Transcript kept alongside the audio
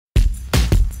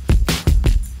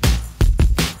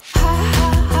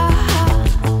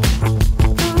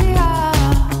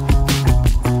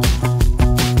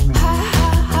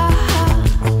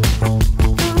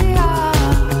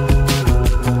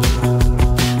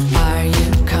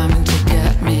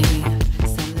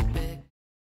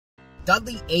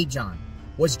Dudley Ajan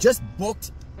was just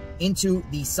booked into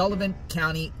the Sullivan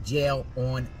County Jail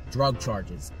on drug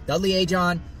charges. Dudley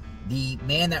Ajan, the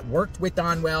man that worked with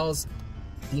Don Wells,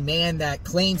 the man that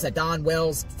claims that Don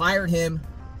Wells fired him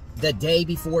the day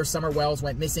before Summer Wells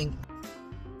went missing.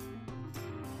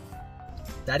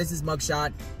 That is his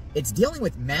mugshot. It's dealing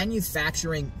with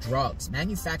manufacturing drugs,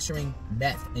 manufacturing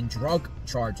meth and drug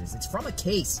charges. It's from a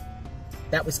case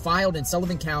that was filed in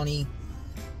Sullivan County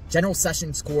General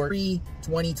Sessions Court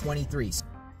 2023.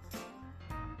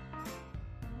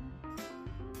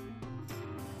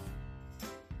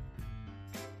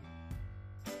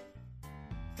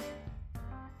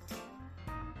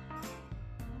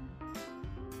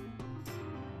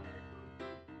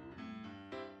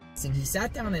 And he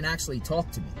sat down and actually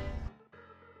talked to me.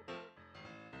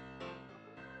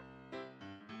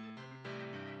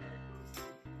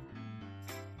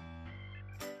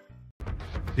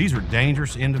 These are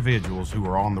dangerous individuals who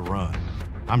are on the run.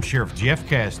 I'm Sheriff Jeff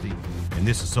Cassidy, and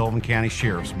this is Sullivan County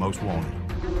Sheriff's Most Wanted.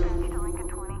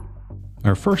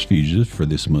 Our first fugitive for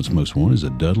this month's Most Wanted is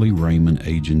a Dudley Raymond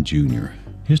Ajan Jr.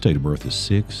 His date of birth is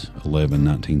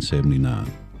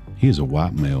 6/11/1979. He is a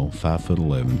white male,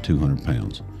 5'11", 200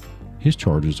 pounds. His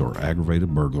charges are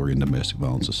aggravated burglary and domestic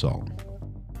violence assault.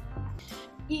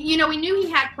 You know, we knew he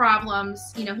had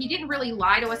problems. You know, he didn't really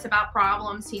lie to us about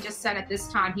problems. He just said at this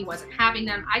time he wasn't having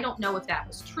them. I don't know if that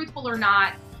was truthful or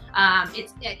not.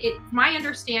 My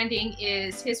understanding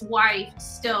is his wife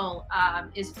still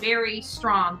is very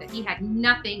strong that he had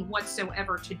nothing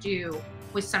whatsoever to do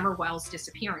with Summer Wells'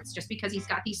 disappearance. Just because he's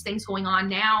got these things going on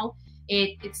now,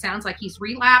 it sounds like he's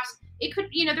relapsed. It could,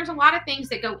 you know, there's a lot of things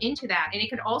that go into that. And it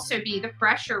could also be the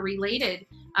pressure related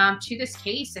to this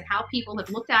case and how people have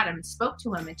looked at him and spoke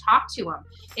to him and talked to him.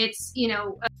 It's, you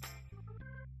know...